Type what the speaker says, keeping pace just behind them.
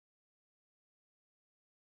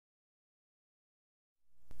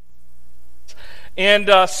And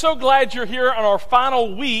so glad you're here on our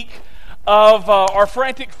final week of our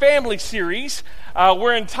Frantic Family series.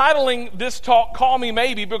 We're entitling this talk, Call Me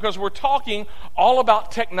Maybe, because we're talking all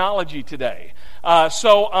about technology today.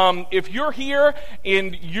 So if you're here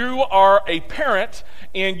and you are a parent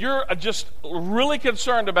and you're just really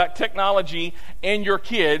concerned about technology and your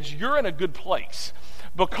kids, you're in a good place.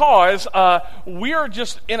 Because we're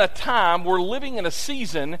just in a time, we're living in a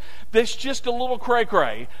season that's just a little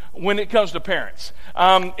cray-cray when it comes to parents.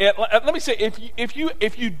 Let me say, if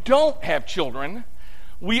you don't have children,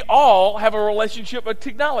 we all have a relationship with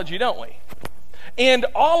technology, don't we? And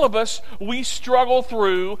all of us, we struggle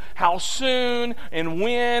through how soon and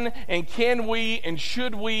when and can we and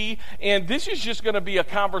should we. And this is just going to be a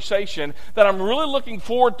conversation that I'm really looking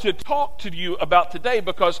forward to talk to you about today,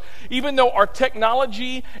 because even though our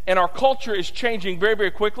technology and our culture is changing very,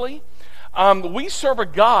 very quickly, we serve a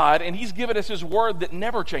God, and He's given us His Word that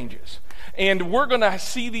never changes. And we're going to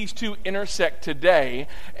see these two intersect today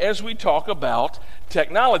as we talk about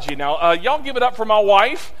technology. Now, y'all give it up for my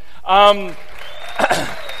wife.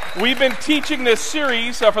 We've been teaching this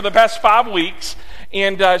series for the past 5 weeks,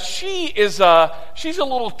 and she's a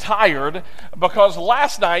little tired because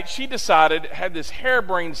last night she had this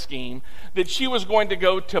harebrained scheme that she was going to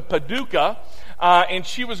go to Paducah, and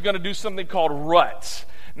she was going to do something called ruts.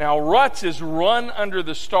 Now, ruts is run under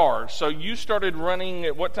the stars. So you started running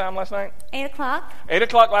at what time last night? 8 o'clock. 8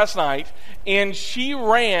 o'clock last night, and she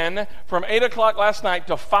ran from 8 o'clock last night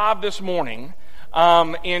to 5 this morning.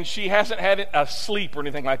 And she hasn't had a sleep or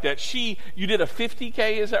anything like that. You did a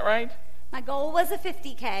 50K, is that right? My goal was a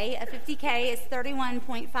 50K. A 50K is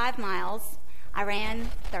 31.5 miles. I ran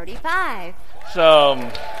 35. So,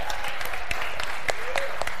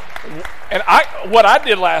 and what I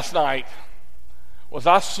did last night was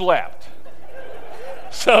I slept.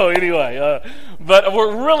 So anyway, but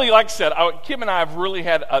we're really, like I said, Kim and I have really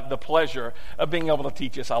had the pleasure of being able to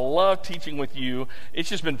teach this. I love teaching with you. It's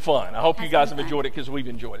just been fun. I hope you guys have enjoyed it because we've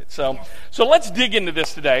enjoyed it. So, so let's dig into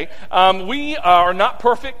this today. We are not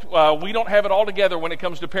perfect. We don't have it all together when it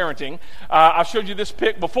comes to parenting. I showed you this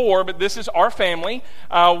pic before, but this is our family.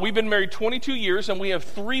 We've been married 22 years, and we have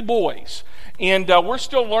 3 boys. And we're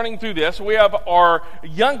still learning through this. We have our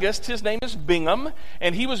youngest. His name is Bingham,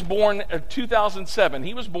 and he was born in 2007.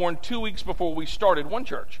 He was born 2 weeks before we started One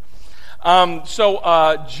Church.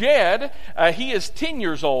 Jed, he is 10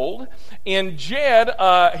 years old, and Jed,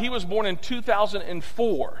 he was born in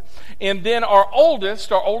 2004. And then our oldest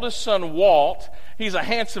son, Walt, he's a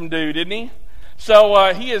handsome dude, isn't he?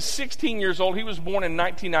 So he is 16 years old. He was born in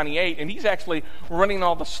 1998, and he's actually running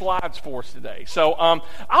all the slides for us today. So I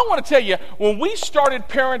want to tell you, when we started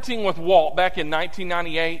parenting with Walt back in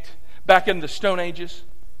 1998, back in the Stone Ages,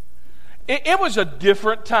 it was a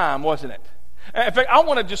different time, wasn't it? In fact, I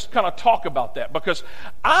want to just kind of talk about that, because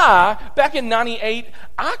back in 98,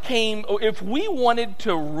 if we wanted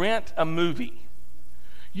to rent a movie,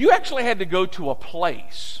 you actually had to go to a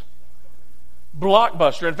place.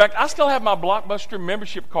 Blockbuster. In fact, I still have my Blockbuster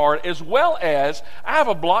membership card, as well as I have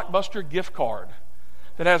a Blockbuster gift card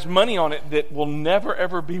that has money on it that will never,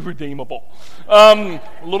 ever be redeemable. A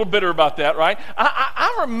little bitter about that, right?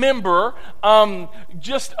 I remember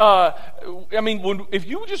if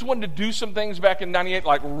you just wanted to do some things back in 98,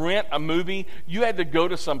 like rent a movie, you had to go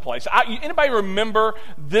to some place. Anybody remember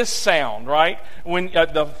this sound, right? When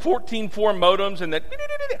the 14.4 modems and that...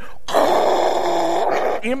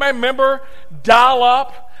 Anybody remember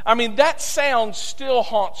dial-up? I mean, that sound still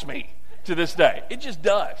haunts me to this day. It just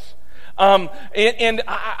does. And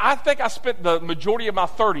I think I spent the majority of my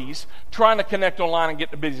 30s trying to connect online and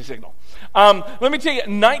get the busy signal. Let me tell you,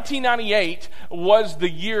 1998 was the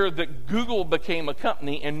year that Google became a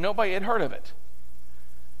company, and nobody had heard of it.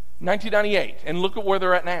 1998, and look at where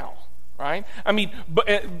they're at now, right? I mean,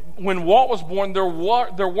 when Walt was born, there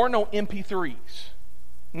were no MP3s.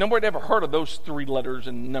 Nobody had ever heard of those 3 letters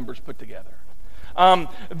and numbers put together.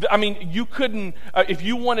 You couldn't, if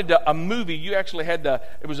you wanted a movie, you actually had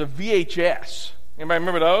it was a VHS. Anybody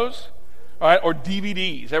remember those? All right, or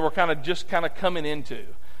DVDs. They were kind of coming into.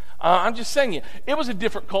 I'm just saying it was a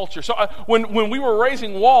different culture. So when we were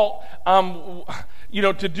raising Walt,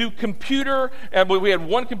 to do computer, we had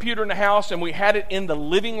one computer in the house, and we had it in the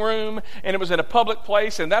living room, and it was in a public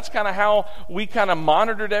place, and that's kind of how we kind of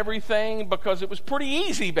monitored everything, because it was pretty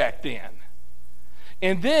easy back then.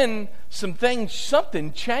 And then something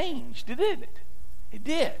changed, didn't it? It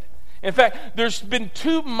did. In fact, there's been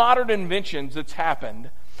 2 modern inventions that's happened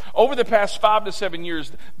over the past 5 to 7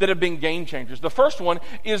 years that have been game changers. The first one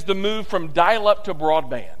is the move from dial-up to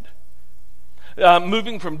broadband.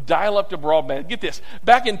 moving from dial-up to broadband. Get this.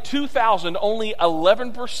 Back in 2000, only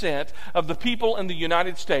 11% of the people in the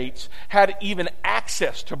United States had even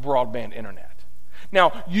access to broadband internet.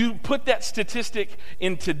 Now, you put that statistic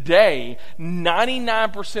in today,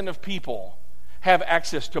 99% of people have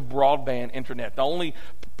access to broadband internet. The only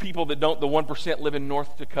people that don't, the 1%, live in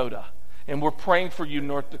North Dakota. And we're praying for you,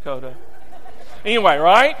 North Dakota. Anyway,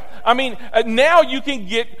 right? I mean, now you can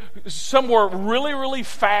get somewhere really, really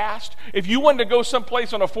fast. If you wanted to go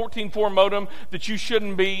someplace on a 14.4 modem that you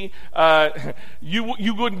shouldn't be,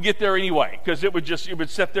 you wouldn't get there anyway, because it would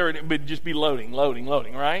sit there and it would just be loading,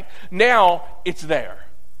 right? Now it's there.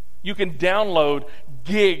 You can download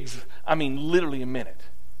gigs, literally a minute.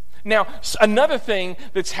 Now, another thing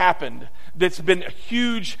that's happened that's been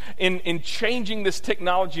huge in changing this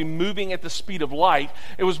technology, moving at the speed of light,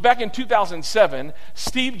 it was back in 2007,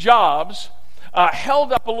 Steve Jobs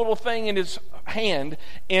held up a little thing in his hand,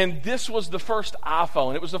 and this was the first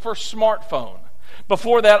iPhone. It was the first smartphone.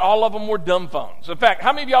 Before that, all of them were dumb phones. In fact,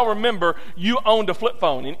 how many of y'all remember you owned a flip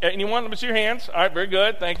phone? Anyone? Let me see your hands. All right, very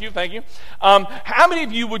good. Thank you. How many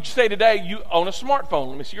of you would say today you own a smartphone?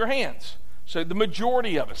 Let me see your hands. So the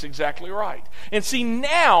majority of us, exactly right. And see,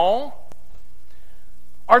 now,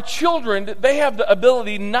 our children, they have the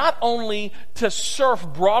ability not only to surf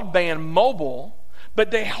broadband mobile,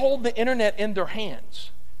 but they hold the internet in their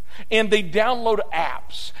hands. And they download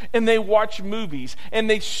apps, and they watch movies, and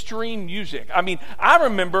they stream music. I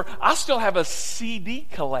remember, I still have a CD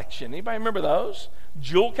collection. Anybody remember those?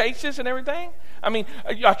 Jewel cases and everything?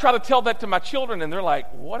 I try to tell that to my children, and they're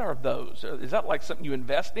like, what are those? Is that like something you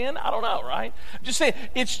invest in? I don't know, right? I'm just saying,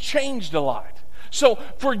 it's changed a lot. So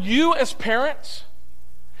for you as parents,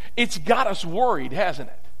 it's got us worried, hasn't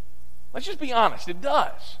it? Let's just be honest, it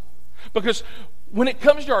does. Because when it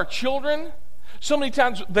comes to our children, so many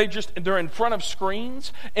times they're in front of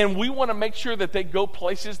screens, and we want to make sure that they go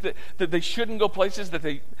places that they shouldn't go, places that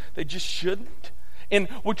they just shouldn't. And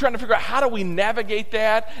we're trying to figure out how do we navigate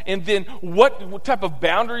that, and then what type of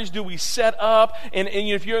boundaries do we set up? And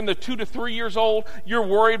if you're in the 2 to 3 years old, you're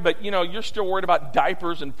worried, but you're still worried about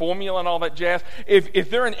diapers and formula and all that jazz. If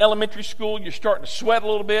they're in elementary school, you're starting to sweat a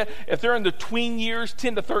little bit. If they're in the tween years,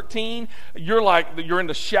 10 to 13, you're in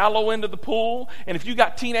the shallow end of the pool. And if you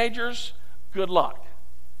got teenagers, good luck.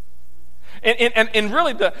 And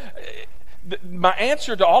really my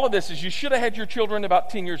answer to all of this is you should have had your children about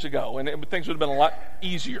 10 years ago, and things would have been a lot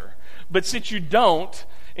easier. But since you don't,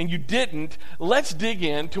 and you didn't, let's dig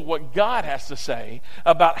into what God has to say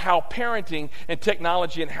about how parenting and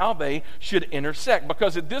technology and how they should intersect.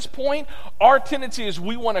 Because at this point, our tendency is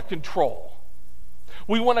we want to control.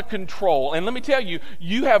 We want to control. And let me tell you,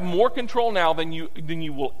 you have more control now than you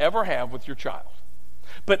will ever have with your child.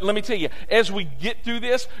 But let me tell you, as we get through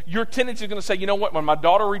this, your tendency is going to say, you know what, when my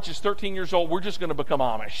daughter reaches 13 years old, we're just going to become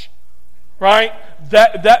Amish. Right?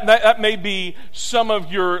 That may be some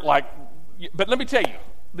of your, but let me tell you,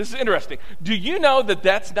 this is interesting. Do you know that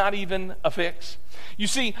that's not even a fix? You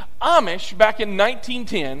see, Amish, back in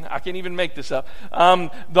 1910, I can't even make this up,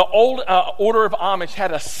 the old order of Amish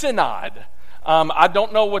had a synod. I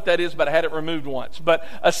don't know what that is, but I had it removed once. But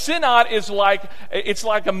a synod is like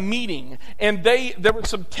a meeting, and there was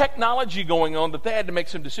some technology going on that they had to make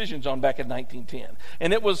some decisions on back in 1910,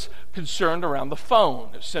 and it was concerned around the phone.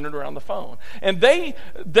 It was centered around the phone, and they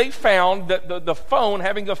found that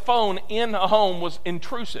having a phone in a home was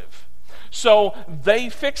intrusive. So they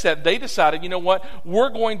fixed that. They decided, you know what?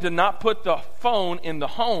 We're going to not put the phone in the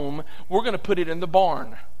home. We're going to put it in the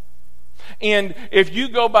barn. And if you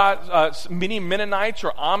go by many Mennonites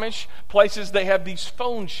or Amish places, they have these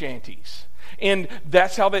phone shanties. And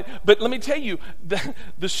that's how but let me tell you,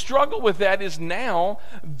 the struggle with that is now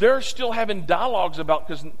they're still having dialogues about,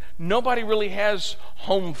 because nobody really has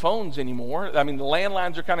home phones anymore. The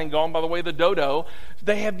landlines are kind of gone by the way of the dodo.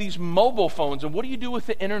 They have these mobile phones. And what do you do with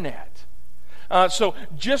the internet? So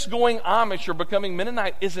just going Amish or becoming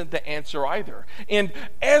Mennonite isn't the answer either. And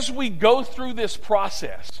as we go through this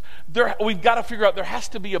process, we've got to figure out there has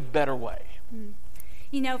to be a better way.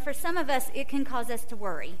 For some of us, it can cause us to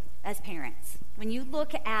worry as parents. When you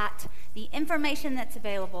look at the information that's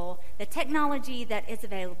available, the technology that is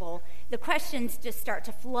available, the questions just start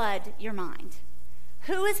to flood your mind.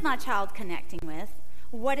 Who is my child connecting with?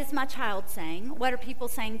 What is my child saying? What are people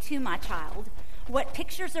saying to my child? What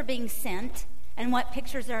pictures are being sent? And what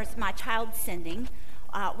pictures is my child sending?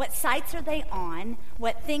 What sites are they on?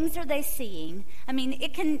 What things are they seeing?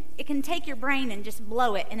 It can take your brain and just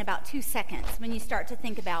blow it in about 2 seconds when you start to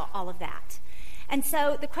think about all of that. And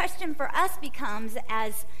so the question for us becomes,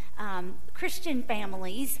 as Christian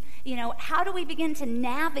families, how do we begin to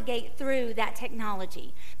navigate through that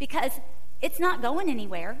technology? Because it's not going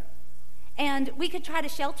anywhere. And we could try to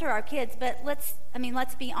shelter our kids, but let's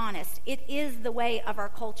be honest. It is the way of our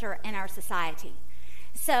culture and our society.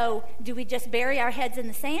 So do we just bury our heads in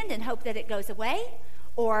the sand and hope that it goes away?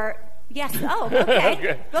 Or, yes, oh, okay.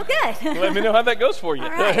 Okay. Well, good. Let me know how that goes for you. All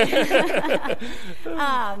right.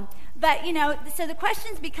 But, so the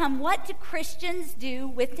questions become, what do Christians do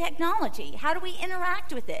with technology? How do we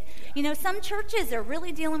interact with it? Some churches are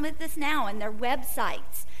really dealing with this now in their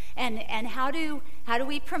websites. And how do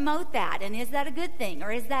we promote that? And is that a good thing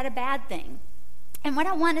or is that a bad thing? And what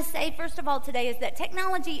I want to say, first of all, today is that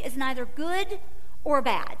technology is neither good or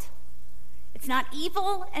bad. It's not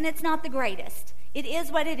evil and it's not the greatest. It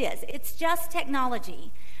is what it is. It's just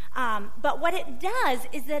technology. But what it does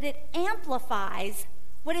is that it amplifies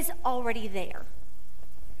what is already there.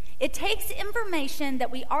 It takes information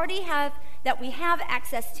that we already have, that we have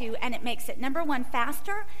access to, and it makes it, number one,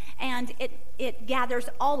 faster, and it gathers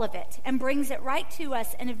all of it and brings it right to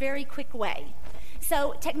us in a very quick way.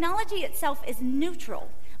 So technology itself is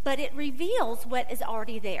neutral, but it reveals what is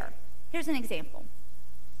already there. Here's an example.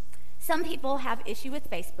 Some people have issue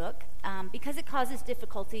with Facebook because it causes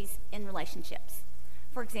difficulties in relationships.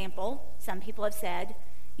 For example, some people have said,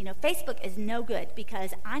 Facebook is no good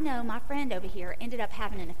because I know my friend over here ended up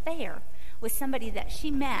having an affair with somebody that she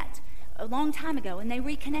met a long time ago, and they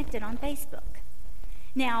reconnected on Facebook.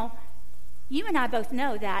 Now, you and I both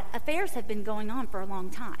know that affairs have been going on for a long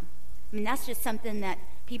time. That's just something that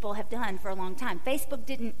people have done for a long time. Facebook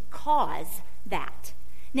didn't cause that.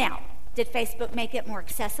 Now, did Facebook make it more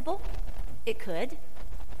accessible? It could.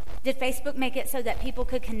 Did Facebook make it so that people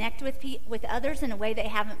could connect with others in a way they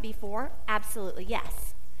haven't before? Absolutely,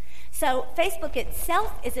 yes. So Facebook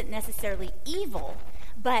itself isn't necessarily evil,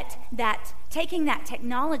 but that taking that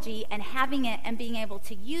technology and having it and being able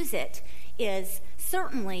to use it is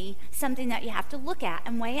certainly something that you have to look at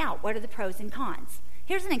and weigh out. What are the pros and cons?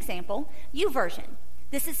 Here's an example, YouVersion.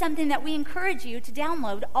 This is something that we encourage you to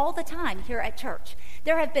download all the time here at church.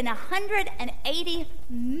 There have been 180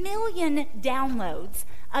 million downloads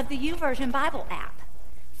of the YouVersion Bible app,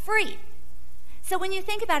 free. So when you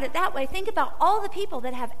think about it that way, think about all the people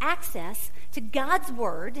that have access to God's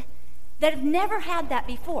Word that have never had that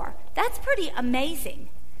before. That's pretty amazing.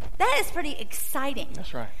 That is pretty exciting.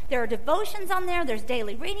 That's right. There are devotions on there. There's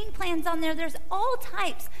daily reading plans on there. There's all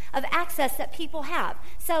types of access that people have.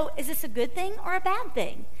 So is this a good thing or a bad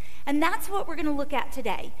thing? And that's what we're going to look at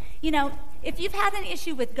today. If you've had an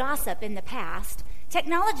issue with gossip in the past,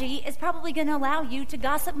 technology is probably going to allow you to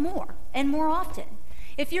gossip more and more often.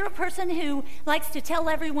 If you're a person who likes to tell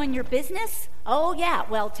everyone your business, oh yeah,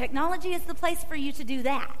 well, technology is the place for you to do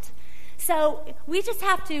that. So we just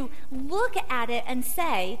have to look at it and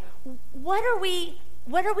say, what are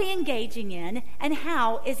we engaging in, and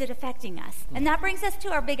how is it affecting us? And that brings us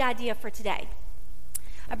to our big idea for today.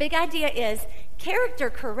 Our big idea is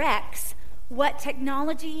character corrects what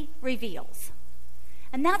technology reveals.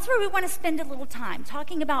 And that's where we want to spend a little time,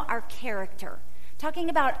 talking about our character, talking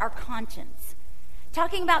about our conscience,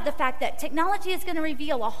 talking about the fact that technology is going to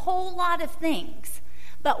reveal a whole lot of things,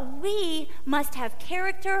 but we must have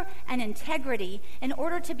character and integrity in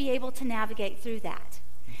order to be able to navigate through that.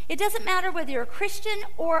 It doesn't matter whether you're a Christian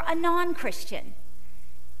or a non-Christian.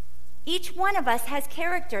 Each one of us has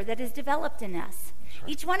character that is developed in us.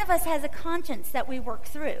 Right. Each one of us has a conscience that we work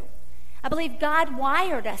through. I believe God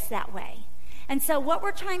wired us that way. And so what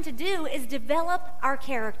we're trying to do is develop our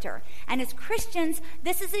character. And as Christians,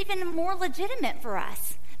 this is even more legitimate for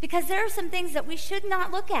us because there are some things that we should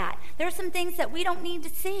not look at. There are some things that we don't need to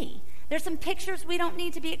see. There's some pictures we don't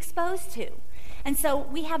need to be exposed to. And so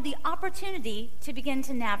we have the opportunity to begin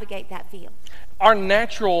to navigate that field. Our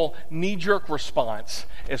natural knee-jerk response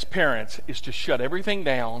as parents is to shut everything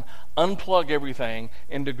down, unplug everything,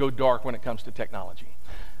 and to go dark when it comes to technology.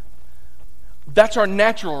 That's our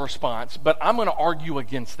natural response, but I'm going to argue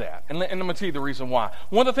against that. And I'm going to tell you the reason why.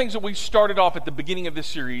 One of the things that we started off at the beginning of this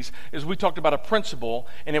series is we talked about a principle,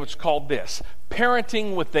 and it was called this: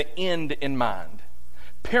 parenting with the end in mind.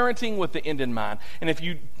 Parenting with the end in mind. And if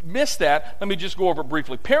you missed that, let me just go over it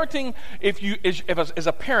briefly. Parenting, as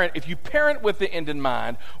a parent, if you parent with the end in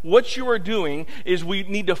mind, what you are doing is we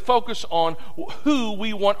need to focus on who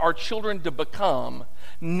we want our children to become,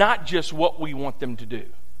 not just what we want them to do.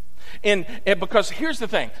 And because here's the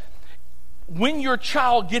thing, when your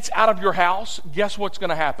child gets out of your house, guess what's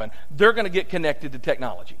going to happen? They're going to get connected to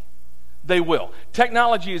technology. They will.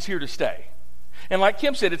 Technology is here to stay. And like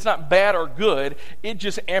Kim said, it's not bad or good. It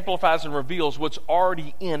just amplifies and reveals what's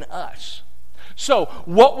already in us. So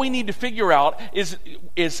what we need to figure out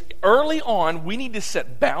is early on, we need to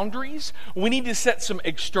set boundaries. We need to set some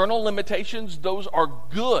external limitations. Those are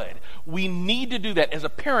good. We need to do that. As a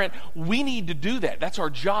parent, we need to do that. That's our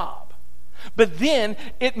job. But then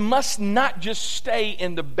it must not just stay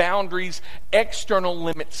in the boundaries, external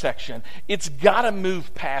limit section. It's got to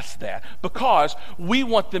move past that because we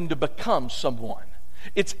want them to become someone.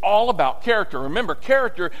 It's all about character. Remember,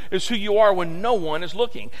 character is who you are when no one is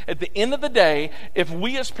looking. At the end of the day, if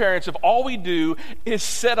we as parents, if all we do is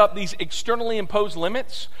set up these externally imposed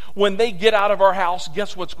limits, when they get out of our house,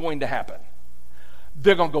 guess what's going to happen?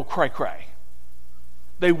 They're going to go cray-cray.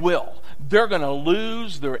 They will. They're going to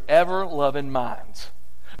lose their ever-loving minds.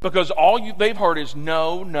 Because they've heard is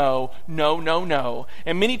no, no, no, no, no.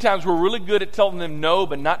 And many times we're really good at telling them no,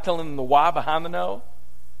 but not telling them the why behind the no.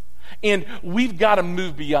 And we've got to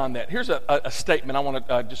move beyond that. Here's a statement I want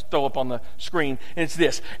to just throw up on the screen, and it's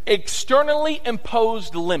this. Externally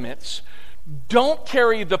imposed limits don't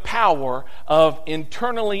carry the power of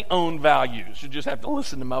internally owned values. You just have to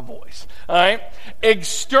listen to my voice. All right?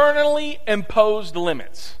 Externally imposed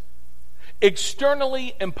limits.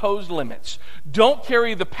 Externally imposed limits don't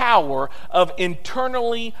carry the power of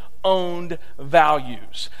internally owned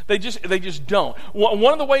values. They just don't.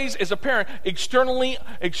 One of the ways as a parent, externally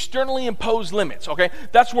imposed limits, okay?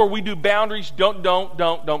 That's where we do boundaries, don't.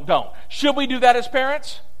 Should we do that as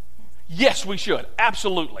parents? Yes, we should.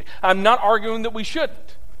 Absolutely. I'm not arguing that we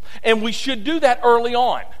shouldn't. And we should do that early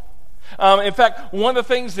on. In fact, one of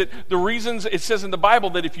the things the reasons it says in the Bible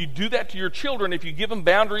that if you do that to your children, if you give them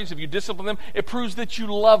boundaries, if you discipline them, it proves that you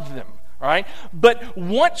love them, right? But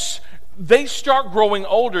once they start growing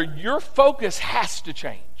older, your focus has to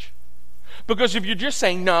change. Because if you're just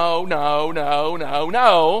saying no,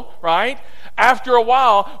 right? After a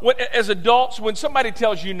while, as adults, when somebody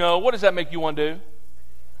tells you no, what does that make you want to do?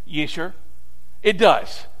 Yeah, sure. It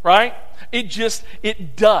does, right?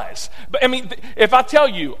 It does. But I mean, if I tell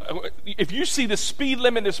you, if you see the speed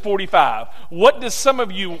limit is 45, what does some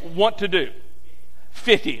of you want to do?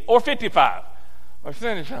 50 or 55 or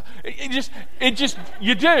 75.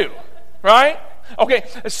 You do, right? Okay,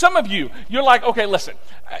 some of you're like, okay, listen,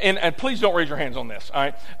 and please don't raise your hands on this, all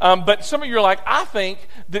right? But some of you are like, I think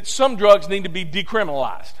that some drugs need to be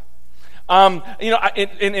decriminalized.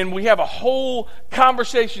 And we have a whole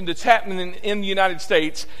conversation that's happening in the United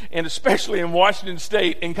States, and especially in Washington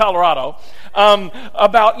State and Colorado,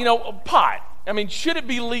 about, pot. I mean, should it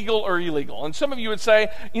be legal or illegal? And some of you would say,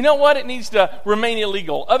 you know what, it needs to remain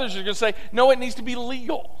illegal. Others are going to say, no, it needs to be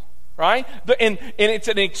legal, right? And it's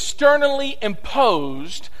an externally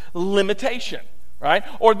imposed limitation. Right?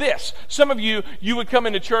 Or this. Some of you would come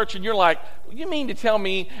into church and you're like, you mean to tell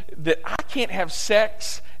me that I can't have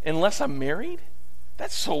sex unless I'm married?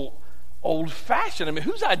 That's so old-fashioned. I mean,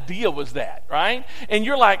 whose idea was that, right? And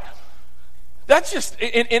you're like, that's just,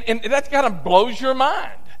 and that kind of blows your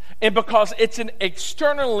mind. And because it's an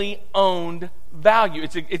externally owned value.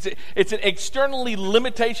 It's an externally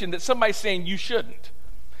limitation that somebody's saying you shouldn't.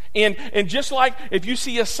 And just like if you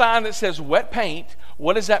see a sign that says wet paint,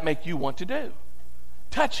 what does that make you want to do?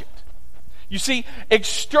 Touch it. You see,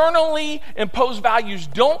 externally imposed values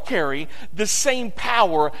don't carry the same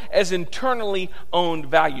power as internally owned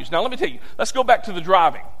values. Now, let me tell you, let's go back to the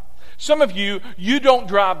driving. Some of you don't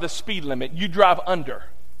drive the speed limit, you drive under.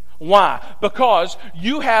 Why? Because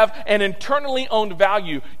you have an internally owned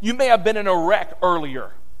value. You may have been in a wreck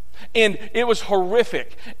earlier, and it was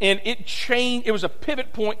horrific, and it changed. It was a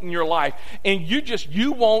pivot point in your life, and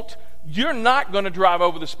you're not going to drive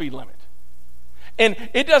over the speed limit. And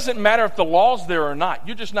it doesn't matter if the law's there or not.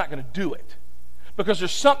 You're just not going to do it. Because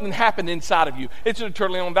there's something happened inside of you. It's an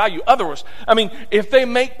internally owned value. Otherwise, I mean, if they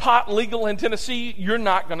make pot legal in Tennessee, you're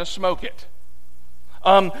not going to smoke it.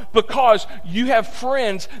 Because you have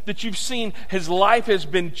friends that you've seen his life has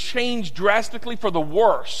been changed drastically for the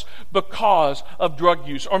worse because of drug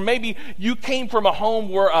use. Or maybe you came from a home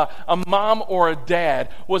where a mom or a dad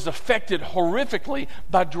was affected horrifically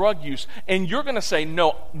by drug use. And you're going to say,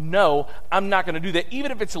 no, I'm not going to do that,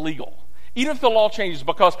 even if it's illegal. Even if the law changes,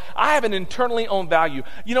 because I have an internally owned value.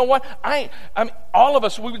 You know what? I mean, all of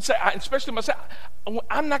us, we would say, especially myself,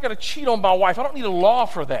 I'm not going to cheat on my wife. I don't need a law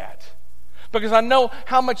for that. Because I know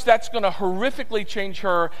how much that's going to horrifically change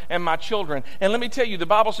her and my children. And let me tell you, the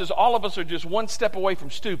Bible says all of us are just one step away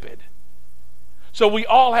from stupid. So we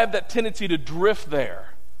all have that tendency to drift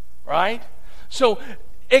there, right? So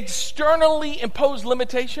externally imposed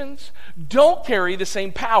limitations don't carry the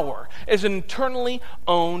same power as internally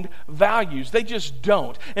owned values. They just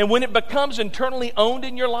don't. And when it becomes internally owned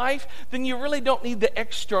in your life, then you really don't need the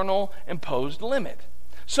external imposed limit.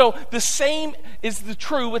 So the same is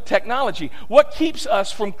true with technology. What keeps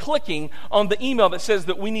us from clicking on the email that says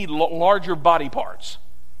that we need larger body parts?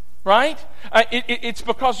 Right? It's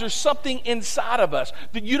because there's something inside of us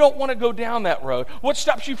that you don't want to go down that road. What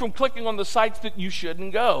stops you from clicking on the sites that you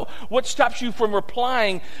shouldn't go? What stops you from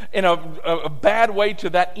replying in a bad way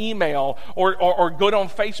to that email or go on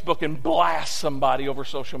Facebook and blast somebody over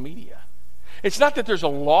social media? It's not that there's a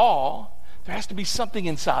law. There has to be something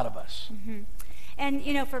inside of us. Mm-hmm.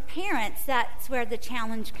 And, for parents, that's where the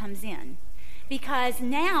challenge comes in. Because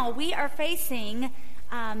now we are facing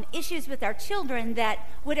issues with our children that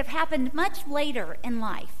would have happened much later in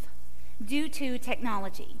life due to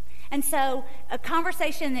technology. And so a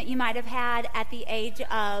conversation that you might have had at the age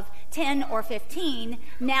of 10 or 15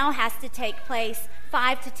 now has to take place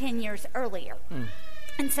 5 to 10 years earlier.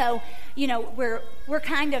 And so, we're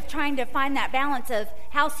kind of trying to find that balance of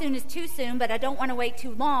how soon is too soon, but I don't want to wait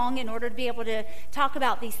too long in order to be able to talk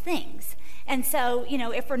about these things. And so,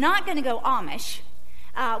 if we're not going to go Amish,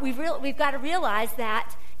 we've got to realize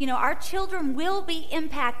that, our children will be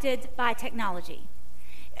impacted by technology.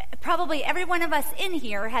 Probably every one of us in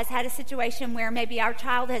here has had a situation where maybe our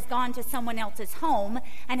child has gone to someone else's home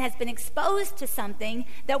and has been exposed to something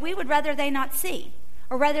that we would rather they not see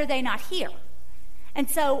or rather they not hear. And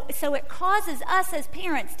so it causes us as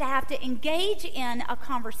parents to have to engage in a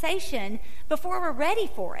conversation before we're ready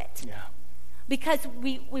for it. Yeah. Because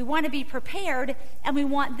we want to be prepared, and we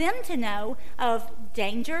want them to know of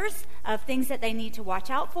dangers, of things that they need to watch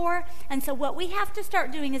out for. And so what we have to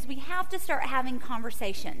start doing is we have to start having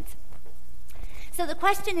conversations. So the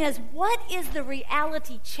question is, what is the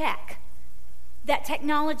reality check that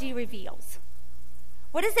technology reveals?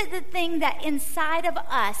 What is it, the thing that inside of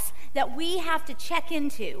us that we have to check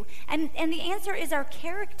into? And the answer is our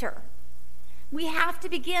character. We have to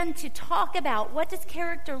begin to talk about what does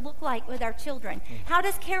character look like with our children? How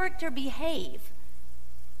does character behave?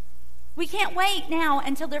 We can't wait now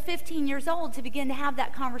until they're 15 years old to begin to have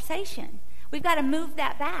that conversation. We've got to move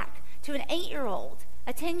that back to an 8-year-old,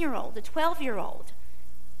 a 10-year-old, a 12-year-old.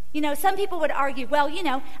 Some people would argue, well,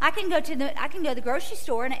 I can go to the grocery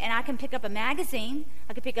store and I can pick up a magazine.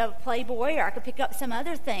 I could pick up a Playboy, or I could pick up some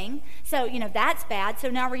other thing. So, that's bad. So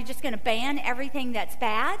now we're just going to ban everything that's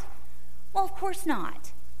bad? Well, of course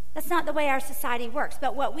not. That's not the way our society works.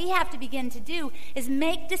 But what we have to begin to do is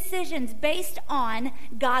make decisions based on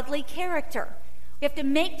godly character. We have to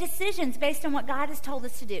make decisions based on what God has told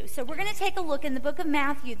us to do. So we're going to take a look in the book of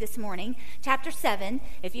Matthew this morning, chapter 7.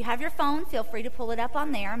 If you have your phone, feel free to pull it up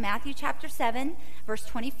on there. Matthew chapter 7, verse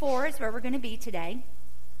 24 is where we're going to be today.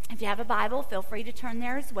 If you have a Bible, feel free to turn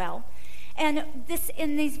there as well. And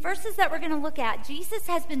in these verses that we're going to look at, Jesus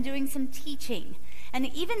has been doing some teaching. And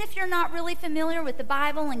even if you're not really familiar with the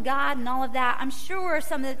Bible and God and all of that, I'm sure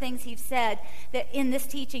some of the things he's said that in this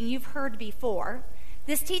teaching you've heard before.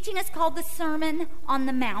 This teaching is called the Sermon on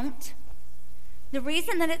the Mount. The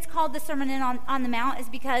reason that it's called the Sermon on the Mount is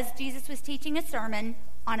because Jesus was teaching a sermon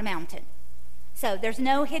on a mountain. So there's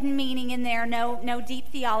no hidden meaning in there, no deep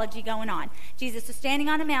theology going on. Jesus was standing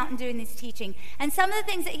on a mountain doing this teaching. And some of the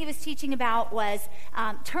things that he was teaching about was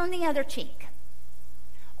turn the other cheek,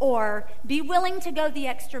 or be willing to go the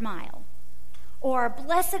extra mile, or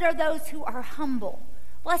blessed are those who are humble,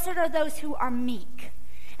 blessed are those who are meek.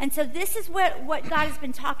 And so this is what God has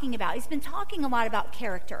been talking about. He's been talking a lot about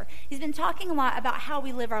character. He's been talking a lot about how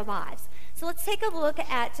we live our lives. So let's take a look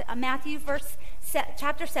at Matthew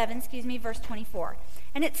chapter 7, verse 24.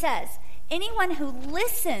 And it says, anyone who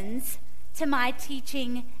listens to my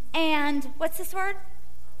teaching and, what's this word?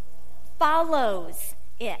 Follows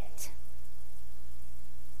it.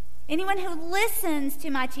 Anyone who listens to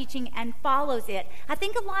my teaching and follows it. I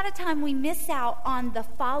think a lot of time we miss out on the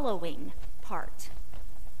following part.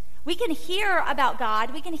 We can hear about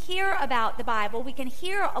God, we can hear about the Bible, we can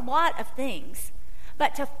hear a lot of things,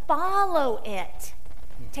 but to follow it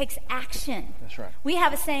takes action. That's right. We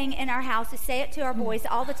have a saying in our house, we say it to our boys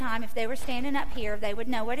all the time. If they were standing up here, they would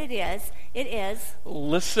know what it is. It is,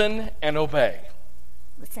 listen and obey.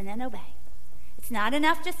 Listen and obey. It's not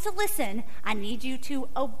enough just to listen. I need you to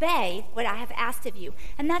obey what I have asked of you.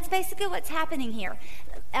 And that's basically what's happening here.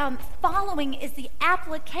 Following is the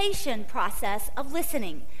application process of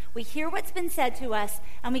listening. We hear what's been said to us,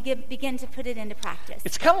 and we begin to put it into practice.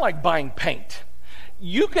 It's kind of like buying paint.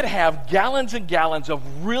 You could have gallons and gallons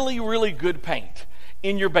of really, really good paint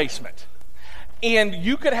in your basement. And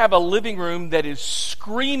you could have a living room that is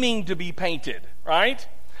screaming to be painted, right?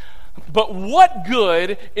 But what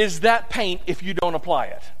good is that paint if you don't apply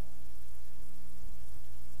it?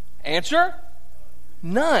 Answer?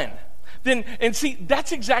 None. and see,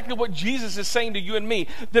 that's exactly what Jesus is saying to you and me.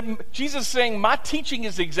 That Jesus is saying, my teaching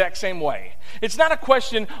is the exact same way. It's not a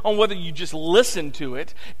question on whether you just listen to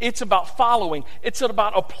it. It's about following. It's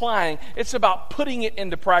about applying. It's about putting it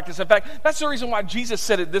into practice. In fact, that's the reason why Jesus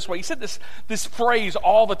said it this way. He said this phrase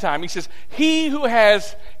all the time. He says, he who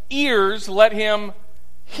has ears, let him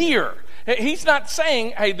hear. He's not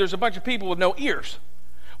saying, hey, there's a bunch of people with no ears.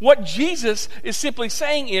 What Jesus is simply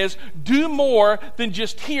saying is, do more than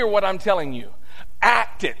just hear what I'm telling you.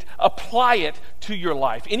 Act it. Apply it to your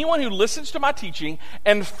life. Anyone who listens to my teaching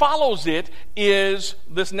and follows it is,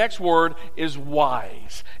 this next word, is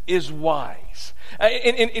wise. Is wise.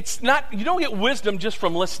 And it's not, you don't get wisdom just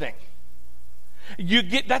from listening.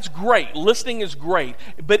 That's great. Listening is great,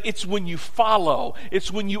 but it's when you follow.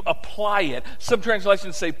 It's when you apply it. Some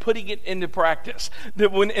translations say putting it into practice.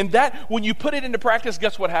 When you put it into practice,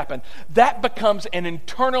 guess what happened? That becomes an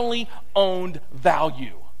internally owned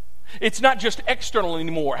value. It's not just external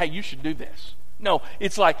anymore. Hey, you should do this. No,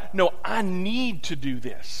 it's like, no, I need to do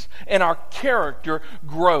this. And our character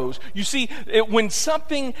grows. You see, when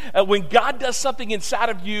God does something inside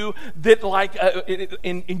of you that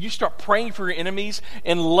and you start praying for your enemies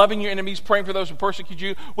and loving your enemies, praying for those who persecute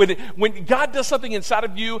you, when God does something inside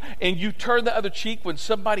of you and you turn the other cheek when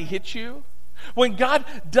somebody hits you, when God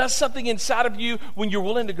does something inside of you when you're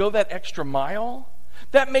willing to go that extra mile,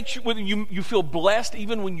 that makes you feel blessed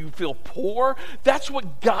even when you feel poor. That's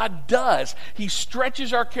what God does. He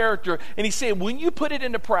stretches our character, and He's saying when you put it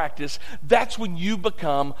into practice, that's when you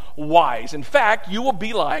become wise. In fact, you will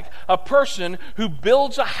be like a person who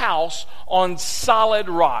builds a house on solid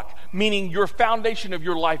rock, meaning your foundation of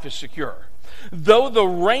your life is secure. Though the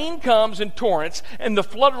rain comes in torrents, and the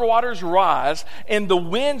flood waters rise, and the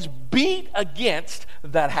winds beat against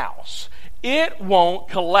that house, it won't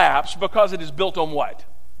collapse because it is built on what?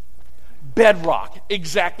 Bedrock.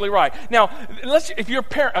 Exactly right. Now, if you're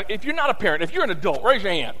not a parent, if you're an adult, raise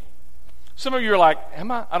your hand. Some of you are like, am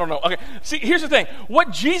I? I don't know. Okay. See, here's the thing. What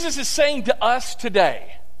Jesus is saying to us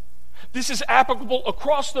today, this is applicable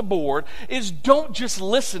across the board, is don't just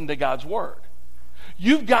listen to God's word.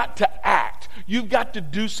 You've got to act. You've got to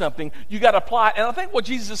do something. You've got to apply it. And I think what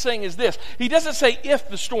Jesus is saying is this. He doesn't say if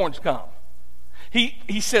the storms come.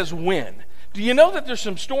 He says when. Do you know that there's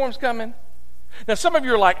some storms coming? Now, some of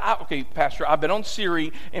you are like, okay, Pastor, I've been on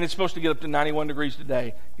Siri, and it's supposed to get up to 91 degrees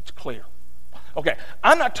today. It's clear. Okay,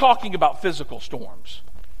 I'm not talking about physical storms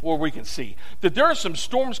where we can see. That there are some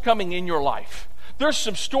storms coming in your life. There's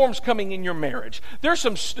some storms coming in your marriage. There's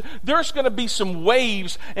going to be some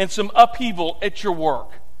waves and some upheaval at your work.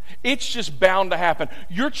 It's just bound to happen.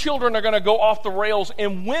 Your children are going to go off the rails,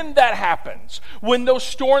 and when that happens, when those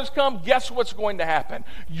storms come, guess what's going to happen?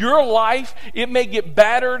 Your life, it may get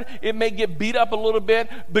battered, it may get beat up a little bit,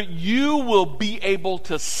 but you will be able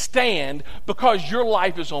to stand because your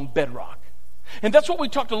life is on bedrock. And that's what we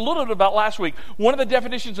talked a little bit about last week. One of the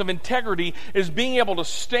definitions of integrity is being able to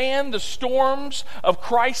stand the storms of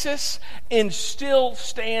crisis and still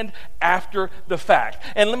stand after the fact.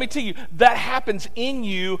 And let me tell you, that happens in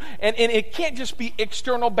you, and it can't just be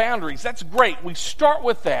external boundaries. That's great. We start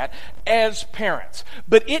with that as parents.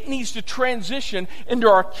 But it needs to transition into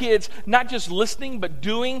our kids, not just listening, but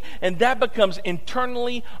doing, and that becomes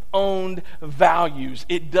internally owned values.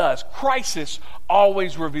 It does. Crisis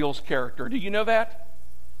always reveals character. Do you know that?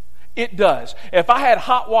 It does. If I had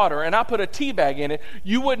hot water and I put a tea bag in it,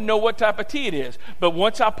 you wouldn't know what type of tea it is. But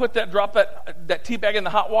once I drop that tea bag in the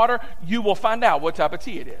hot water, you will find out what type of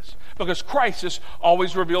tea it is. Because crisis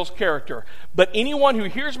always reveals character. But anyone who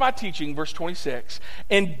hears my teaching, verse 26,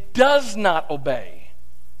 and does not obey,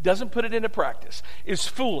 doesn't put it into practice, is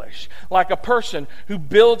foolish, like a person who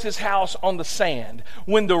builds his house on the sand.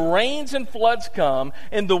 When the rains and floods come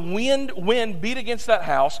and the wind beat against that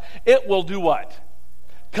house, it will do what?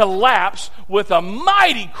 Collapse with a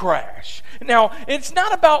mighty crash. Now, it's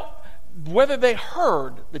not about whether they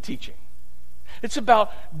heard the teaching. It's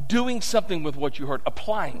about doing something with what you heard,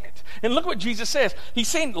 applying it. And look what Jesus says. He's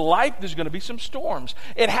saying life, there's going to be some storms.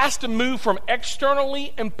 It has to move from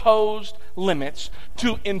externally imposed limits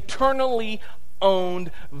to internally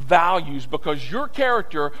owned values, because your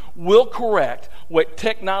character will correct what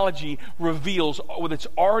technology reveals that's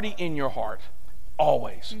already in your heart.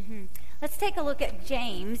 Always. Mm-hmm. Let's take a look at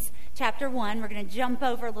James chapter 1. We're going to jump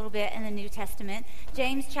over a little bit in the New Testament.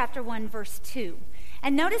 James chapter 1, verse 2.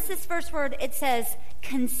 And notice this first word, it says,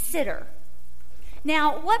 consider.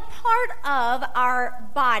 Now, what part of our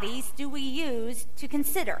bodies do we use to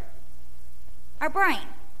consider? Our brain.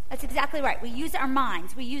 That's exactly right. We use our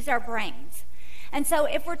minds. We use our brains. And so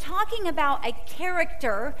if we're talking about a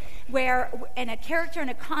character and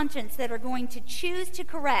a conscience that are going to choose to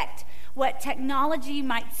correct what technology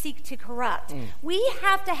might seek to corrupt, we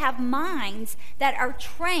have to have minds that are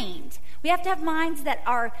trained. We have to have minds that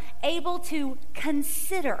are able to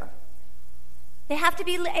consider. They have to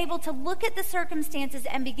be able to look at the circumstances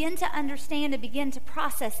and begin to understand and begin to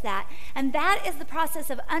process that. And that is the process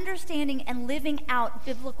of understanding and living out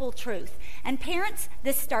biblical truth. And parents,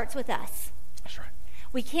 this starts with us. That's right.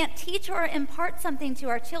 We can't teach or impart something to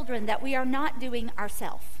our children that we are not doing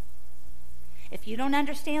ourselves. If you don't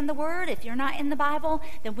understand the Word, if you're not in the Bible,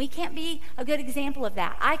 then we can't be a good example of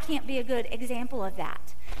that. I can't be a good example of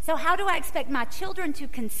that. So how do I expect my children to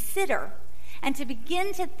consider and to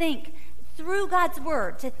begin to think through God's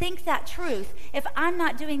Word, to think that truth, if I'm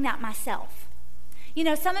not doing that myself? You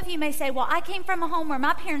know, some of you may say, well, I came from a home where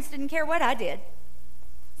my parents didn't care what I did.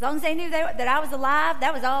 As long as they knew that I was alive,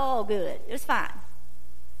 that was all good. It was fine.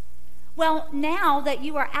 Well, now that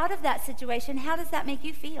you are out of that situation, how does that make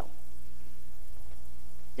you feel?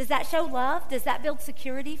 Does that show love? Does that build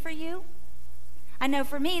security for you? I know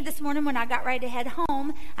for me, this morning when I got ready to head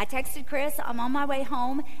home, I texted Chris, I'm on my way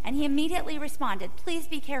home, and he immediately responded, please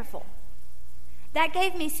be careful. That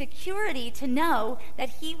gave me security to know that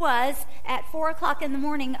he was at 4 o'clock in the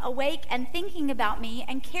morning awake and thinking about me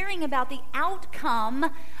and caring about the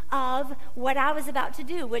outcome of what I was about to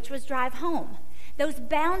do, which was drive home. Those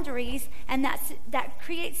boundaries, and that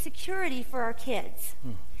creates security for our kids.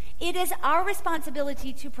 It is our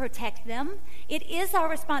responsibility to protect them. It is our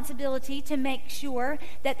responsibility to make sure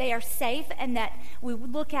that they are safe and that we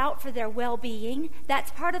look out for their well-being.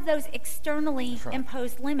 That's part of those externally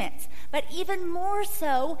imposed limits. But even more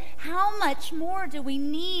so, how much more do we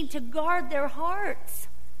need to guard their hearts?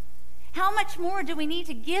 How much more do we need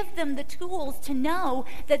to give them the tools to know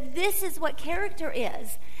that this is what character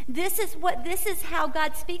is? This is how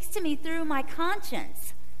God speaks to me through my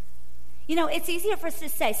conscience. You know, it's easier for us to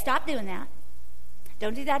say, stop doing that.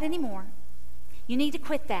 Don't do that anymore. You need to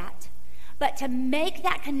quit that. But to make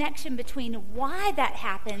that connection between why that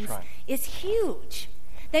happens is huge.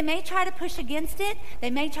 They may try to push against it.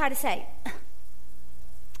 They may try to say,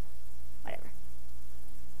 whatever.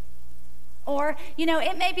 Or, you know,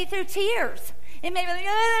 it may be through tears. It may be like,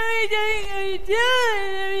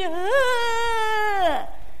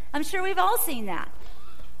 I'm sure we've all seen that.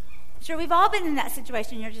 Sure, we've all been in that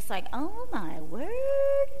situation. You're just like, oh my word,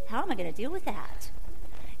 how am I going to deal with that?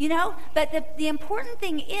 You know, but the important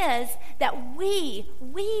thing is that we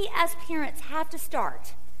as parents have to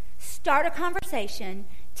start a conversation,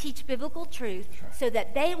 teach biblical truth so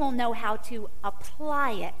that they will know how to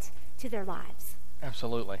apply it to their lives.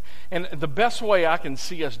 Absolutely. And the best way I can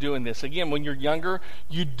see us doing this, again, when you're younger,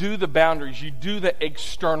 you do the boundaries, you do the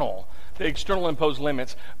external imposed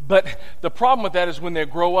limits. But the problem with that is when they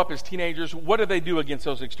grow up as teenagers, what do they do against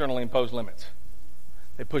those externally imposed limits?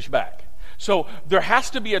 They push back. So there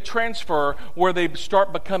has to be a transfer where they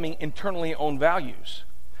start becoming internally owned values.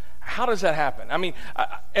 How does that happen? I mean,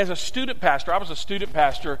 as a student pastor, I was a student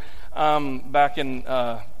pastor back in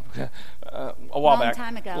a while back.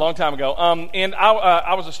 Long time ago. And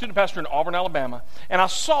I was a student pastor in Auburn, Alabama, and I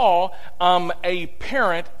saw a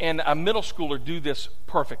parent and a middle schooler do this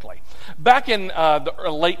perfectly. Back in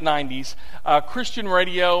the late 90s, Christian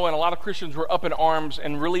radio and a lot of Christians were up in arms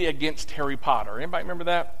and really against Harry Potter. Anybody remember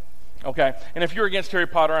that? Okay. And if you're against Harry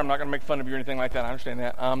Potter, I'm not going to make fun of you or anything like that. I understand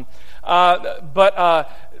that. But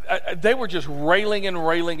they were just railing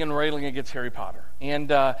against Harry Potter.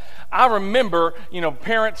 And I remember,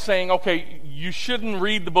 parents saying, okay, you shouldn't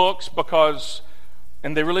read the books because,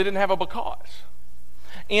 and they really didn't have a because.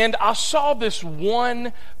 And I saw this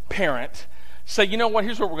one parent say, you know what,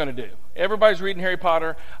 here's what we're going to do. Everybody's reading Harry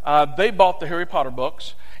Potter. They bought the Harry Potter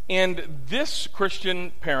books. And this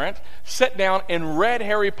Christian parent sat down and read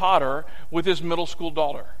Harry Potter with his middle school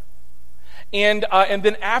daughter. And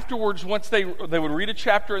then afterwards, once they would read a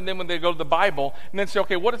chapter, and then when they go to the Bible, and then say,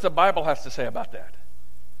 okay, what does the Bible have to say about that?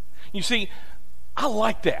 You see, I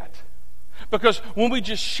like that. Because when we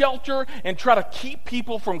just shelter and try to keep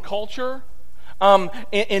people from culture,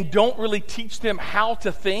 and don't really teach them how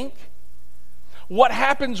to think, what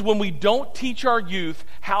happens when we don't teach our youth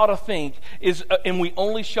how to think is, and we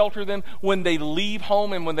only shelter them when they leave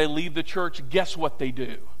home and when they leave the church, guess what they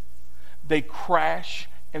do? They crash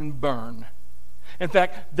and burn. In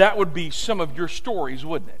fact, that would be some of your stories,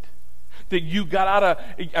 wouldn't it? That you got out of,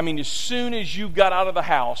 as soon as you got out of the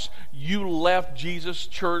house, you left Jesus'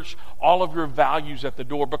 church, all of your values at the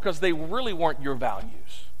door, because they really weren't your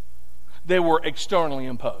values. They were externally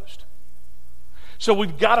imposed. So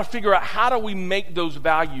we've got to figure out, how do we make those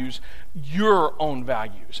values your own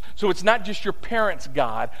values? So it's not just your parents'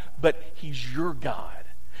 God, but He's your God.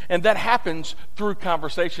 And that happens through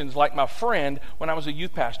conversations like my friend, when I was a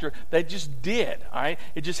youth pastor, they just did, all right?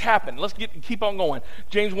 It just happened. Let's keep on going.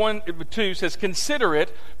 James 1:2 says, "Consider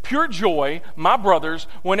it pure joy, my brothers,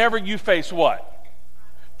 whenever you face" what?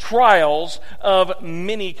 Trials of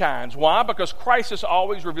many kinds. Why? Because crisis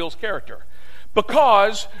always reveals character.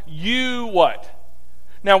 Because you what?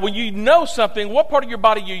 Now, when you know something, what part of your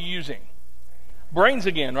body are you using? Brains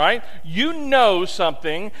again, right? You know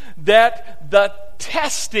something, that the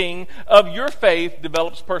testing of your faith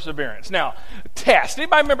develops perseverance. Now, test.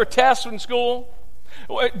 Anybody remember tests in school?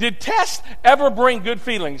 Did tests ever bring good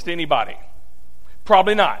feelings to anybody?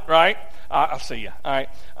 Probably not, right? I'll see you, all right?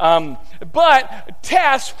 But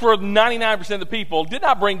tests for 99% of the people did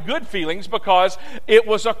not bring good feelings, because it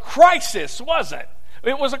was a crisis, wasn't it?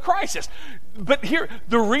 It was a crisis. But here,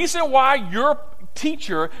 the reason why your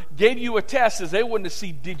teacher gave you a test is they wanted to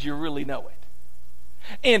see, did you really know it?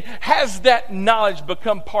 And has that knowledge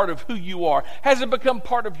become part of who you are? Has it become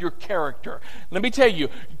part of your character? Let me tell you,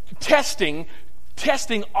 testing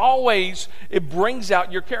always, it brings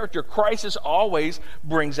out your character. Crisis always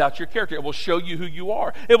brings out your character. It will show you who you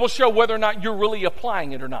are. It will show whether or not you're really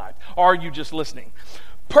applying it or not. Or are you just listening?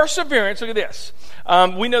 Perseverance, look at this.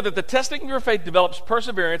 We know that the testing of your faith develops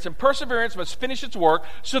perseverance, and perseverance must finish its work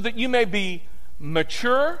so that you may be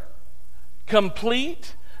mature,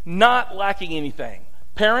 complete, not lacking anything.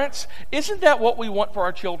 Parents, isn't that what we want for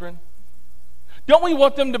our children? Don't we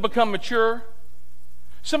want them to become mature?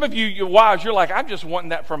 Some of you wives, you're like, I'm just wanting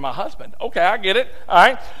that for my husband. Okay, I get it. All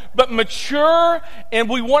right. But mature, and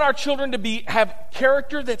we want our children to have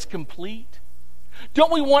character that's complete.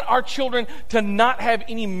 Don't we want our children to not have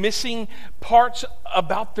any missing parts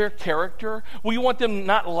about their character? We want them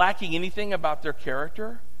not lacking anything about their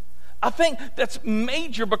character. I think that's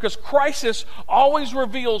major, because crisis always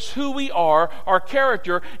reveals who we are, our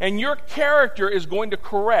character, and your character is going to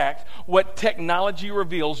correct what technology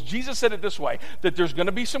reveals. Jesus said it this way, that there's going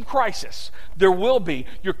to be some crisis. There will be.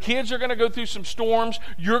 Your kids are going to go through some storms.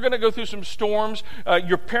 You're going to go through some storms.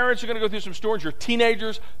 Your parents are going to go through some storms. Your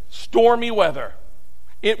teenagers, stormy weather.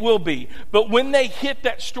 It will be. But when they hit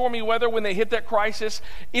that stormy weather, when they hit that crisis,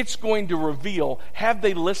 it's going to reveal, have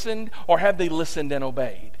they listened, or have they listened and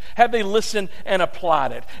obeyed? Have they listened and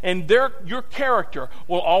applied it? And your character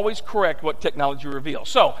will always correct what technology reveals.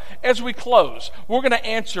 So, as we close, we're going to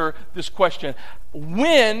answer this question.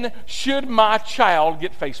 When should my child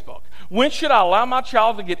get Facebook? When should I allow my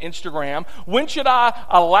child to get Instagram? When should I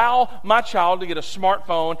allow my child to get a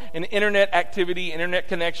smartphone, and internet activity, internet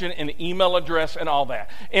connection, and email address, and all that?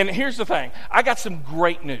 And here's the thing. I got some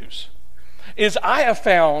great news. I have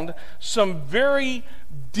found some very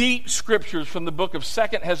deep scriptures from the book of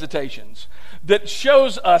Second Hesitations that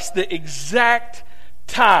shows us the exact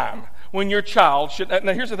time when your child should.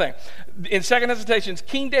 Now, here's the thing. In Second Hesitations,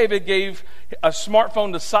 King David gave a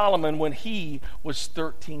smartphone to Solomon when he was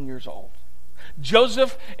 13 years old.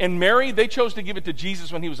 Joseph and Mary, they chose to give it to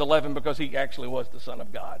Jesus when he was 11, because he actually was the Son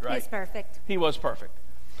of God, right? He's perfect. He was perfect.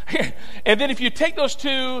 And then if you take those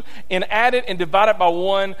two and add it and divide it by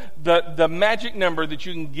 1, the magic number that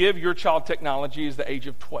you can give your child technology is the age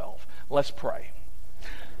of 12. Let's pray.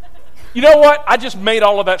 You know what? I just made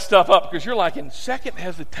all of that stuff up, because you're like, in Second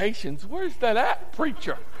Hesitations, where's that at,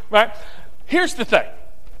 preacher? Right? Here's the thing.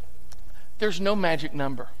 There's no magic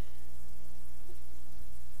number.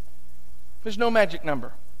 There's no magic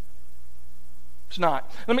number. It's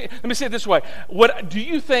not. Let me say it this way. Do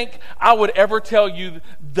you think I would ever tell you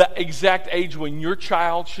the exact age when your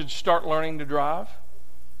child should start learning to drive?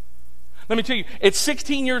 Let me tell you, at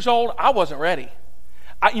 16 years old, I wasn't ready.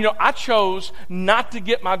 I chose not to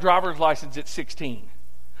get my driver's license at 16,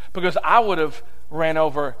 because I would have ran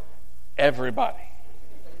over everybody.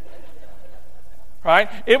 Right?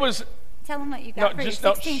 It was. Tell them what you got for your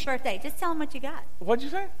 16th birthday. Just tell them what you got. What'd you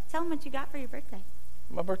say? Tell them what you got for your birthday.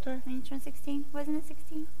 My birthday? When you turned 16? Wasn't it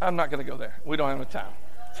 16? I'm not going to go there. We don't have enough time.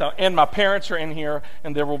 So, and my parents are in here,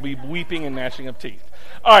 and there will be weeping and gnashing of teeth.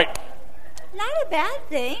 All right. Not a bad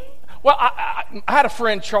thing. Well, I had a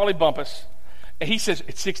friend, Charlie Bumpus, and he says,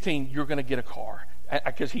 at 16, you're going to get a car,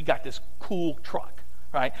 because he got this cool truck,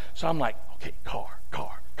 right? So I'm like, okay, car,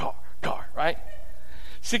 right?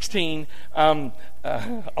 16,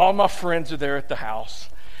 all my friends are there at the house.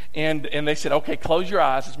 And they said, okay, close your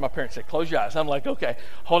eyes. As my parents said, close your eyes. I'm like, okay,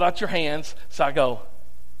 hold out your hands. So I go,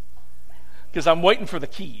 because I'm waiting for the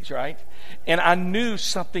keys, right? And I knew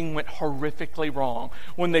something went horrifically wrong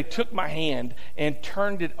when they took my hand and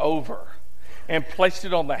turned it over and placed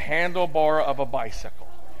it on the handlebar of a bicycle.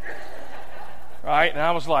 right? And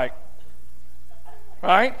I was like,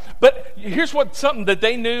 right? But here's something that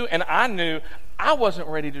they knew and I knew. I wasn't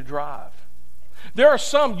ready to drive. There are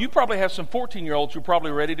some, you probably have some 14-year-olds who are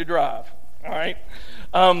probably ready to drive, all right?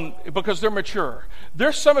 Because they're mature.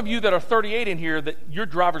 There's some of you that are 38 in here that your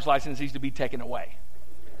driver's license needs to be taken away,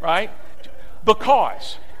 right?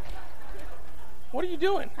 Because, what are you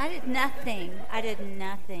doing? I did nothing.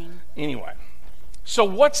 Anyway, so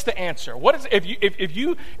what's the answer? What is if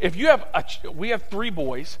you have we have 3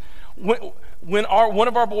 boys. When one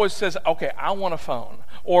of our boys says, "Okay, I want a phone,"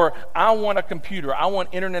 or "I want a computer, I want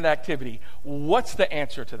internet activity," what's the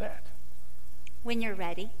answer to that? When you're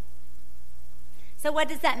ready. So what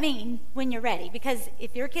does that mean, when you're ready? Because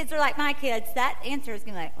if your kids are like my kids, that answer is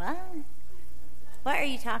going to be like, what are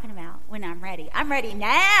you talking about? When I'm ready. I'm ready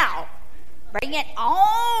now. Bring it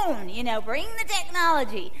on. Bring the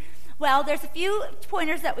technology. Well, there's a few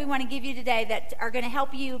pointers that we want to give you today that are going to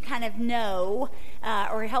help you kind of know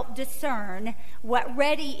or help discern what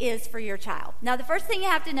ready is for your child. Now, the first thing you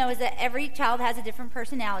have to know is that every child has a different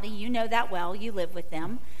personality. You know that well. You live with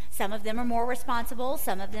them. Some of them are more responsible.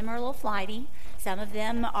 Some of them are a little flighty. Some of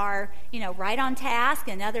them are, right on task,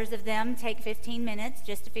 and others of them take 15 minutes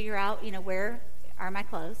just to figure out, where are my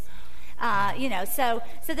clothes. So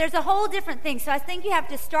there's a whole different thing. So I think you have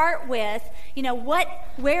to start with,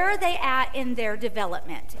 where are they at in their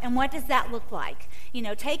development, and what does that look like?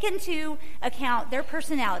 Take into account their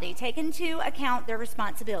personality, take into account their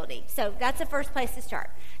responsibility. So that's the first place to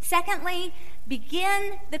start. Secondly,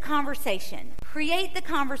 begin the conversation. Create the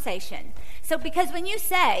conversation. So because when you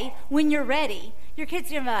say, when you're ready, your kid's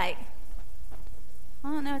going to be like, I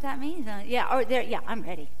don't know what that means. I'm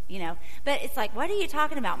ready, But it's like, what are you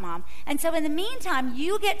talking about, Mom? And so in the meantime,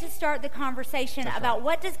 you get to start the conversation about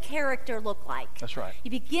what does character look like. That's right. You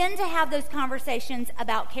begin to have those conversations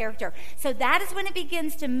about character. So that is when it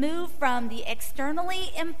begins to move from the externally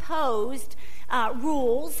imposed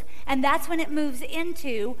rules, and that's when it moves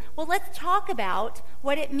into, well, let's talk about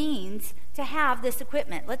what it means to have this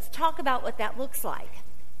equipment. Let's talk about what that looks like.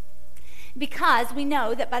 Because we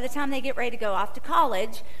know that by the time they get ready to go off to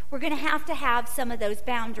college, we're going to have some of those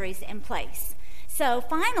boundaries in place. So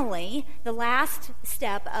finally, the last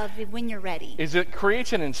step of when you're ready is it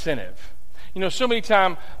creates an incentive. So many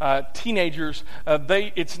times teenagers,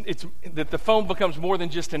 it's that the phone becomes more than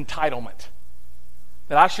just entitlement.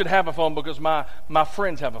 That I should have a phone because my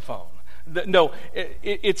friends have a phone. No,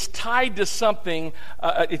 it's tied to something.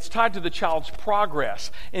 It's tied to the child's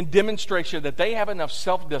progress and demonstration that they have enough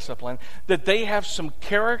self-discipline, that they have some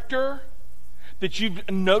character, that you've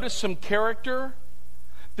noticed some character,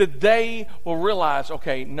 that they will realize,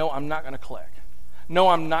 okay, no, I'm not going to click. No,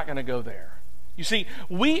 I'm not going to go there. You see,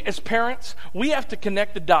 we as parents, we have to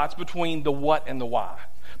connect the dots between the what and the why.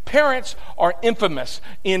 Parents are infamous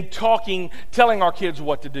in telling our kids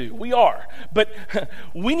what to do. We are. But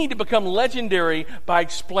we need to become legendary by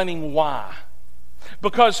explaining why.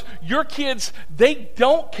 Because your kids, they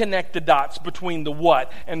don't connect the dots between the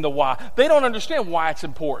what and the why. They don't understand why it's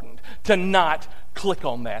important to not click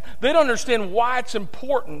on that. They don't understand why it's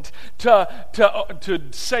important to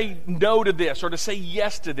say no to this or to say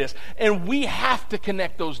yes to this. And we have to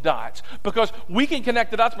connect those dots, because we can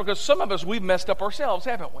connect the dots because some of us, we've messed up ourselves,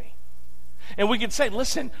 haven't we? And we can say,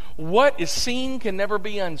 listen, what is seen can never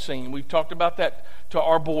be unseen. We've talked about that to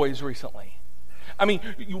our boys recently. I mean,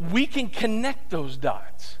 we can connect those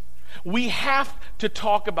dots. We have to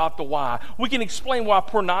talk about the why. We can explain why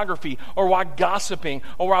pornography or why gossiping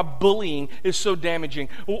or why bullying is so damaging,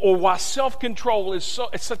 or why self-control is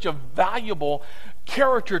such a valuable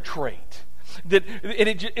character trait. That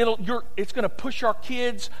it's going to push our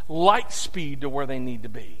kids light speed to where they need to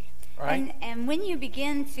be. Right? And when you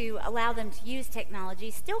begin to allow them to use technology,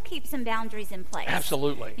 still keep some boundaries in place.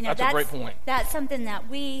 Absolutely. That's a great point. That's something that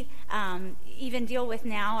we even deal with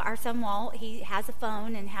now. Our son Walt, he has a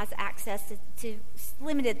phone and has access to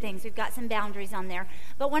limited things. We've got some boundaries on there.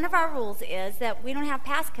 But one of our rules is that we don't have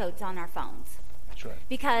passcodes on our phones. That's right.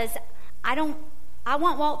 Because I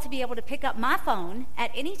want Walt to be able to pick up my phone at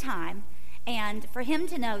any time, and for him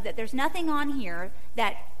to know that there's nothing on here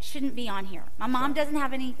that shouldn't be on here. My mom doesn't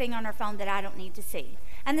have anything on her phone that I don't need to see.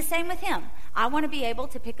 And the same with him. I want to be able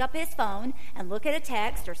to pick up his phone and look at a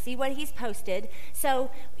text or see what he's posted. So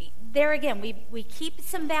there again, we keep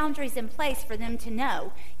some boundaries in place for them to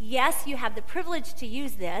know, yes, you have the privilege to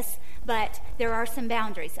use this, but there are some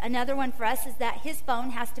boundaries. Another one for us is that his phone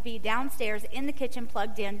has to be downstairs in the kitchen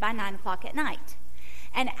plugged in by 9 o'clock at night.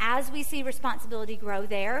 And as we see responsibility grow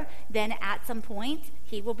there, then at some point,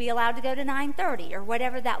 he will be allowed to go to 9:30 or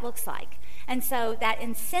whatever that looks like. And so that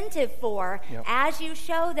incentive for, as you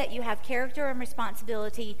show that you have character and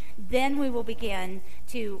responsibility, then we will begin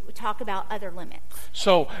to talk about other limits.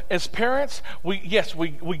 So as parents, we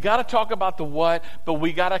got to talk about the what, but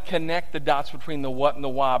we got to connect the dots between the what and the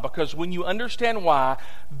why, because when you understand why,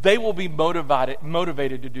 they will be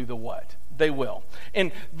motivated to do the what. They will.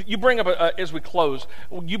 And you bring up, as we close,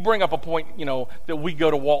 you bring up a point, that we go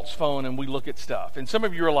to Walt's phone and we look at stuff. And some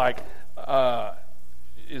of you are like,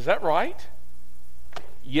 is that right?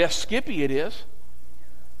 Yes, Skippy, it is.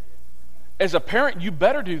 As a parent, you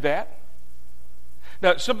better do that.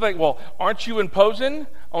 Now, some think, well, aren't you imposing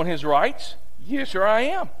on his rights? Yes, sir, I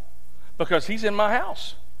am. Because he's in my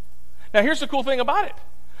house. Now, here's the cool thing about it.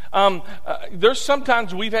 There's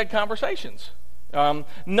sometimes we've had conversations.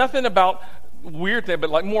 Nothing about weird thing,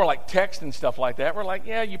 but more like text and stuff like that. We're like,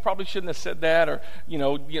 yeah, you probably shouldn't have said that, or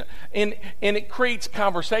and it creates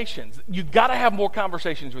conversations. You got to have more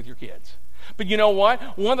conversations with your kids. But you know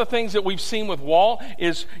what? One of the things that we've seen with Walt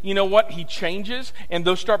is, he changes, and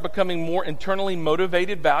those start becoming more internally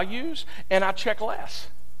motivated values, and I check less.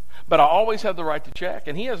 But I always have the right to check,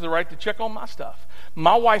 and he has the right to check on my stuff.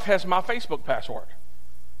 My wife has my Facebook password.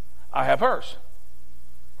 I have hers.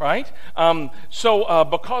 Right? So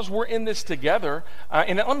because we're in this together,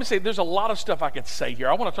 and let me say, there's a lot of stuff I could say here.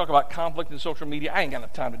 I want to talk about conflict in social media. I ain't got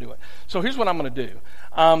enough time to do it. So here's what I'm going to do.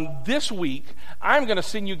 This week, I'm going to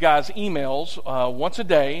send you guys emails once a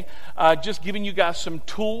day, just giving you guys some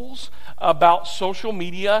tools about social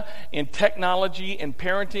media and technology and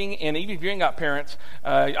parenting. And even if you ain't got parents,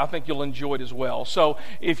 I think you'll enjoy it as well. So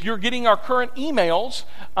if you're getting our current emails,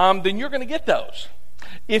 then you're going to get those.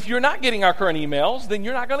 If you're not getting our current emails, then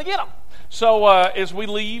you're not going to get them. So as we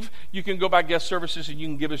leave, you can go by guest services and you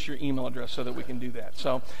can give us your email address so that we can do that.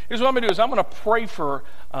 So here's what I'm going to do is I'm going to pray for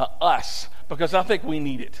us, because I think we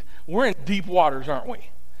need it. We're in deep waters, aren't we?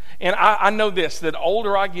 And I know this, that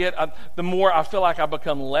older I get, the more I feel like I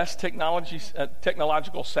become less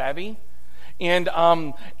technological savvy. And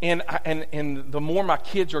the more my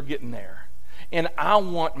kids are getting there. And I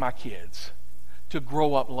want my kids to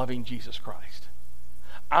grow up loving Jesus Christ.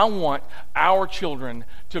 I want our children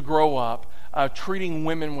to grow up treating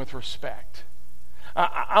women with respect.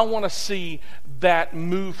 I want to see that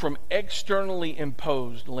move from externally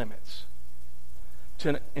imposed limits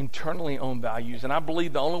to internally owned values. And I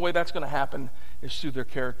believe the only way that's going to happen is through their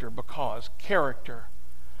character, because character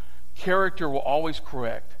will always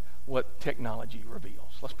correct what technology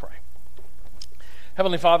reveals. Let's pray.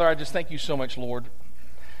 Heavenly Father, I just thank you so much, Lord,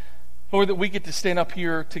 that we get to stand up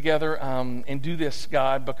here together and do this,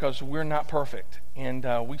 God, because we're not perfect. And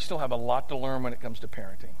we still have a lot to learn when it comes to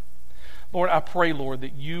parenting. Lord, I pray, Lord,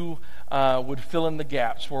 that you would fill in the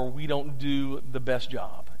gaps where we don't do the best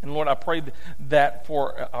job. And Lord, I pray that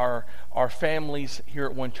for our families here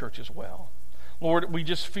at One Church as well. Lord, we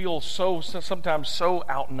just feel sometimes so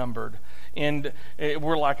outnumbered. And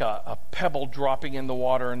we're like a pebble dropping in the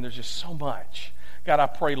water, and there's just so much. God, I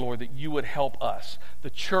pray, Lord, that you would help us,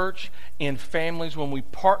 the church and families, when we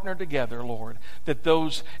partner together, Lord, that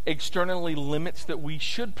those externally limits that we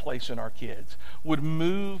should place in our kids would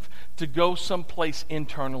move to go someplace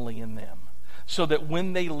internally in them, so that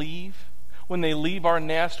when they leave our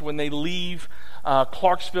nest, when they leave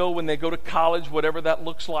Clarksville, when they go to college, whatever that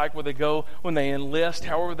looks like, when they enlist,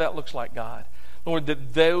 however that looks like, God, Lord,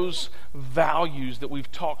 that those values that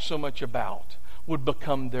we've talked so much about would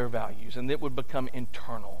become their values, and it would become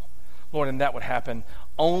internal. Lord, and that would happen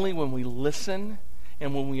only when we listen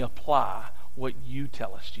and when we apply what you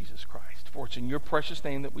tell us, Jesus Christ. For it's in your precious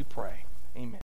name that we pray. Amen.